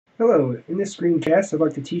Hello, in this screencast I'd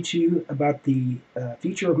like to teach you about the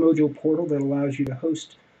feature of mojoPortal that allows you to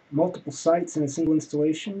host multiple sites in a single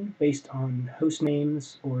installation based on host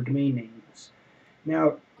names or domain names.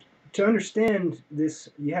 Now, to understand this,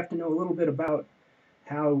 you have to know a little bit about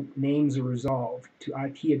how names are resolved to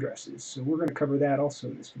IP addresses, so we're going to cover that also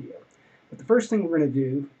in this video. But the first thing we're going to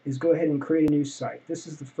do is go ahead and create a new site. This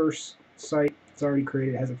is the first site. It's already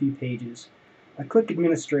created. It has a few pages. I click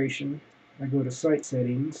Administration. I go to Site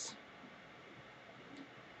Settings,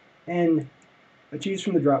 and I choose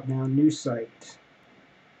from the drop-down New Site.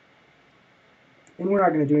 And we're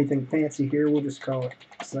not going to do anything fancy here. We'll just call it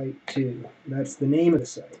Site 2. That's the name of the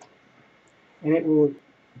site. And it will,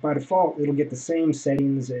 by default, it'll get the same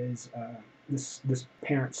settings as this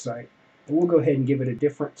parent site. But we'll go ahead and give it a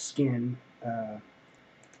different skin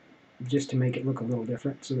just to make it look a little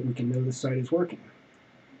different so that we can know the site is working.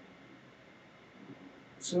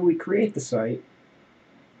 So we create the site.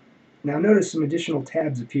 Now notice some additional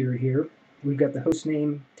tabs appear here. We've got the host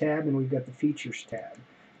name tab and we've got the features tab.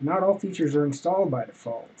 Not all features are installed by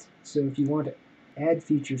default, so if you want to add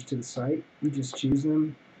features to the site, you just choose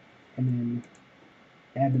them and then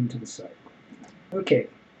add them to the site. Okay,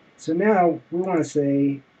 so now we want to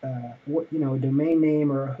say a domain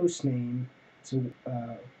name or a host name. So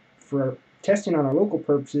for testing on our local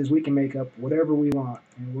purposes, we can make up whatever we want,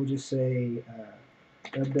 and we'll just say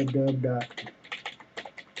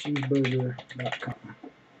www.cheeseburger.com.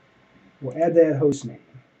 We'll add that host name.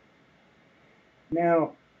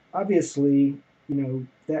 Now, obviously,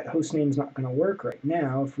 that host name is not going to work right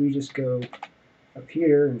now. If we just go up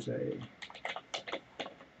here and say,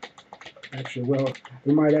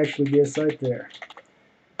 there might actually be a site there.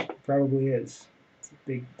 Probably is. It's a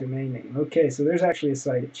big domain name. Okay, so there's actually a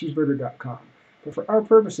site at cheeseburger.com. But for our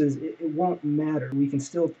purposes, it won't matter. We can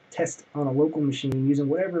still test on a local machine using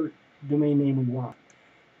whatever domain name we want.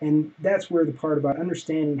 And that's where the part about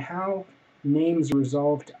understanding how names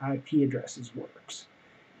resolved to IP addresses works.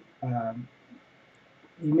 You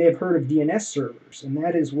may have heard of DNS servers, and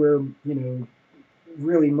that is where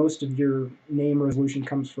really most of your name resolution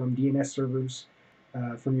comes from. DNS servers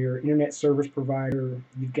from your internet service provider.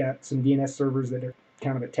 You've got some DNS servers that are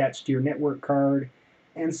kind of attached to your network card,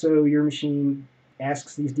 and so your machine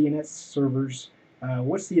asks these DNS servers,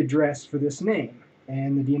 what's the address for this name?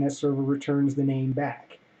 And the DNS server returns the name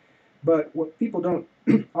back. But what people don't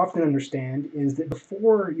often understand is that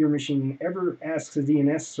before your machine ever asks a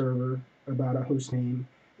DNS server about a host name,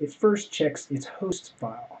 it first checks its host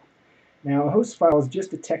file. Now, a host file is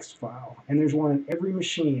just a text file, and there's one on every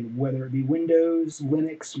machine, whether it be Windows,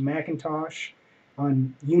 Linux, Macintosh.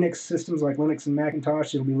 On Unix systems like Linux and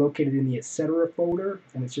Macintosh, it'll be located in the etc. folder,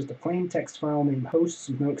 and it's just a plain text file named hosts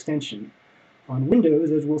with no extension. On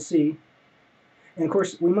Windows, as we'll see, and of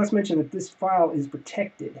course, we must mention that this file is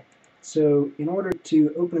protected. So in order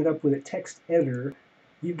to open it up with a text editor,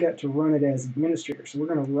 you've got to run it as administrator. So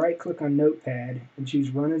we're going to right-click on Notepad and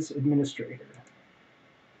choose Run as Administrator.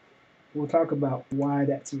 We'll talk about why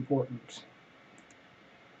that's important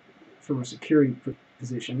from a security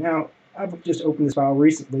position. Now, I've just opened this file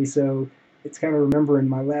recently, so it's kind of remembering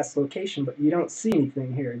my last location, but you don't see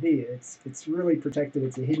anything here, do you? It's really protected.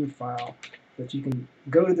 It's a hidden file, but you can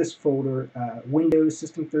go to this folder, Windows,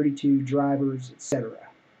 System32, drivers, etc.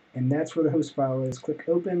 And that's where the host file is. Click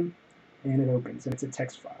Open, and it opens, and it's a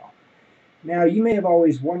text file. Now, you may have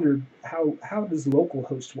always wondered, how does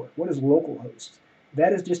localhost work? What is localhost?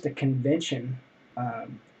 That is just a convention.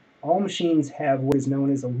 All machines have what is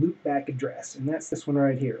known as a loopback address, and that's this one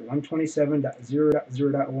right here,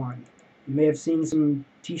 127.0.0.1. You may have seen some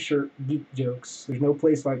t-shirt geek jokes. There's no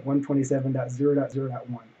place like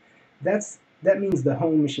 127.0.0.1. That means the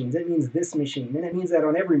home machines. That means this machine, and it means that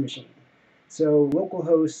on every machine. So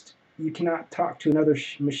localhost, you cannot talk to another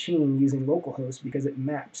machine using localhost because it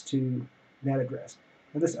maps to that address.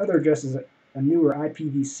 Now this other address is a newer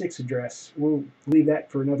IPv6 address. We'll leave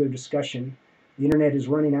that for another discussion. The internet is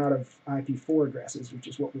running out of IP4 addresses, which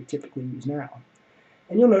is what we typically use now.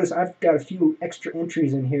 And you'll notice I've got a few extra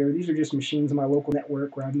entries in here. These are just machines on my local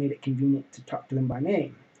network where I've made it convenient to talk to them by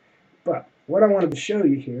name. But what I wanted to show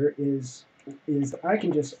you here is I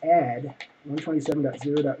can just add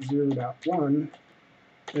 127.0.0.1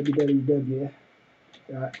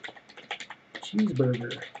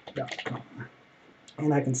 www.cheeseburger.com,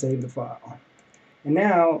 and I can save the file. And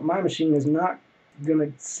now my machine is not going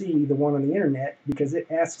to see the one on the internet because it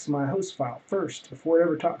asks my host file first before it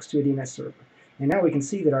ever talks to a DNS server. And now we can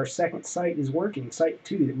see that our second site is working, site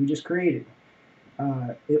 2 that we just created.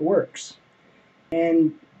 It works.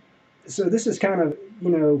 And so this is kind of,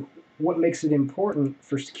 what makes it important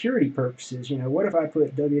for security purposes. What if I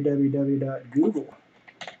put www.google.com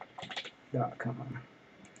google.com.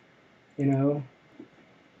 You know,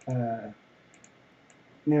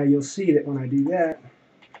 now you'll see that when I do that,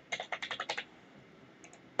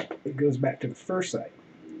 it goes back to the first site.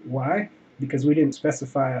 Why? Because we didn't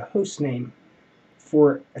specify a host name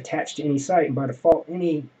for attached to any site, and by default,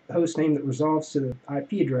 any host name that resolves to the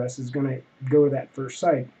IP address is going to go to that first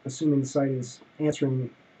site, assuming the site is answering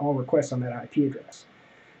all requests on that IP address.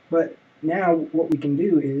 But now what we can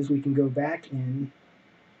do is we can go back in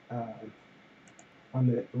on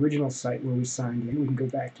the original site where we signed in. We can go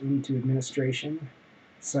back into administration,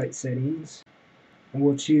 site settings, and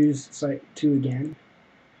we'll choose site 2 again.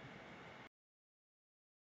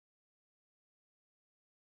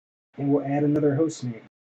 And we'll add another host name.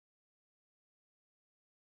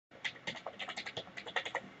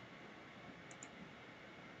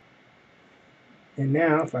 And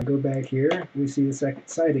now, if I go back here, we see the second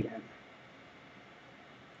site again.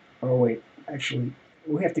 Oh wait, actually,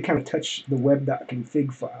 we have to kind of touch the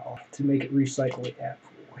web.config file to make it recycle the app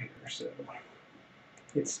pool here. So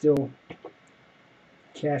it's still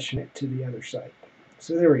caching it to the other site.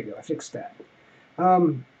 So there we go, I fixed that.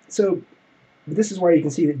 So this is why you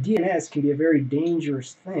can see that DNS can be a very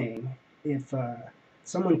dangerous thing. If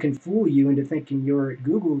someone can fool you into thinking you're at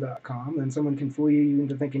google.com, then someone can fool you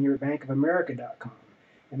into thinking you're at bankofamerica.com.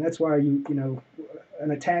 And that's why an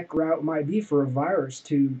attack route might be for a virus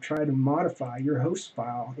to try to modify your host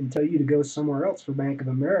file and tell you to go somewhere else for Bank of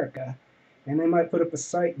America. And they might put up a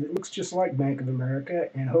site that looks just like Bank of America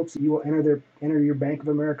and hopes that you will enter your Bank of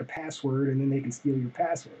America password, and then they can steal your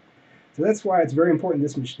password. So that's why it's very important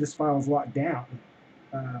this file is locked down.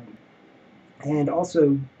 And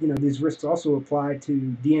also, these risks also apply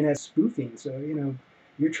to DNS spoofing. So,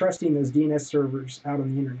 you're trusting those DNS servers out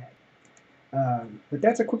on the internet. But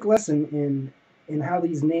that's a quick lesson in how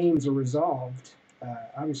these names are resolved.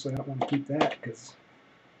 Obviously, I don't want to keep that because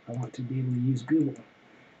I want to be able to use Google.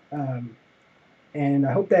 And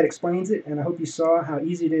I hope that explains it, and I hope you saw how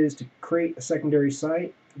easy it is to create a secondary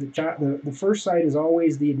site. The first site is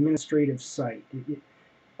always the administrative site.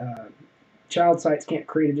 Child sites can't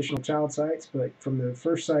create additional child sites, but from the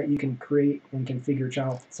first site you can create and configure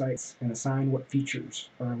child sites and assign what features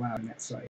are allowed in that site.